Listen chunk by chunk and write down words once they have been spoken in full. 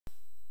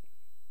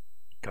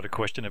Got a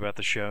question about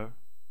the show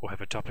or have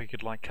a topic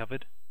you'd like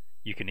covered?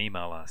 You can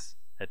email us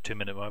at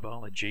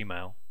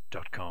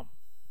 2minutemobile@gmail.com.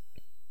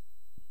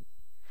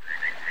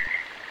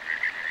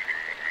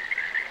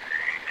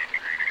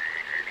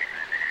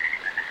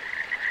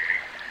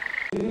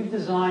 You've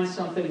designed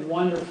something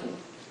wonderful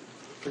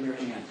for your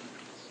hand.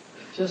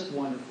 Just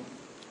wonderful.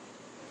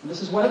 And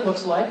this is what it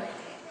looks like.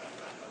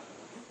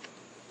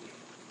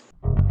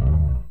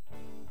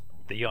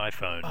 The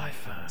iPhone.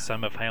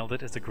 Some have hailed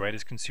it as the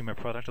greatest consumer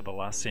product of the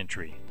last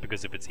century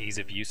because of its ease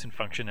of use and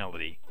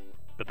functionality,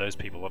 but those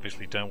people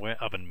obviously don't wear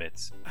oven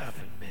mitts.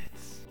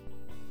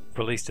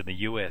 Released in the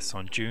US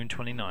on June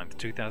 29,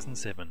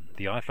 2007,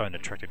 the iPhone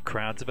attracted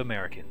crowds of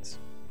Americans.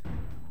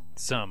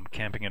 Some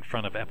camping in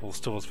front of Apple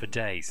stores for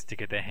days to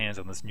get their hands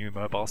on this new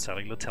mobile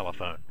cellular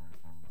telephone.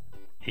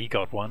 He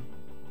got one,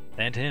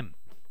 and him.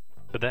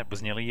 But that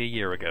was nearly a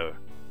year ago,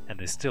 and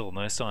there's still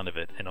no sign of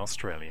it in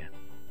Australia.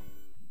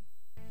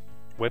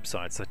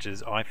 Websites such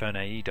as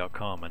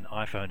iPhoneAE.com and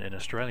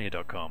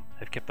iPhoneinAustralia.com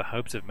have kept the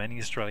hopes of many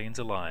Australians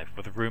alive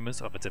with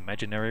rumours of its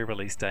imaginary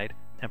release date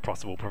and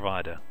possible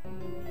provider.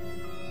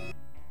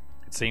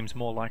 It seems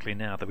more likely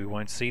now that we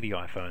won't see the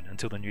iPhone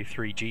until the new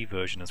 3G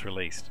version is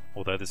released,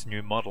 although this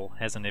new model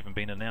hasn't even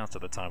been announced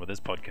at the time of this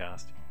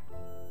podcast.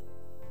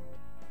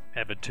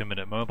 Avid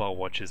 2-minute mobile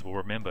watchers will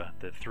remember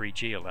that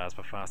 3G allows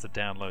for faster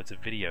downloads of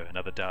video and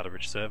other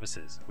data-rich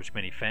services, which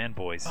many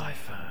fanboys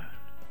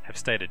have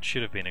stated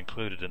should have been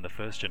included in the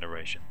first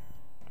generation.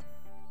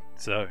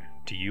 So,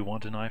 do you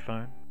want an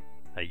iPhone?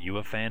 Are you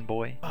a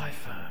fanboy?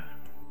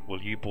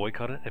 Will you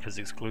boycott it if it's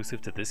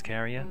exclusive to this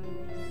carrier?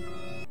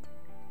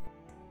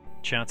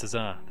 Chances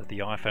are that the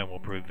iPhone will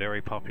prove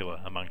very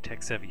popular among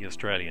tech-savvy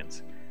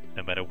Australians,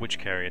 no matter which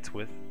carrier it's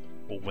with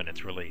or when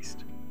it's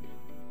released.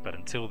 But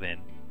until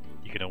then,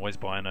 you can always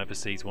buy an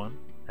overseas one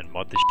and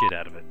mod the shit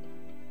out of it.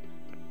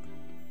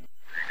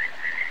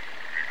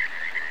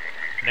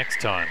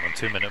 Next time on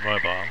 2 Minute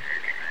Mobile,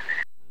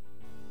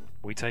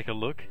 we take a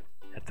look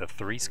at the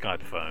 3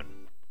 Skype phone.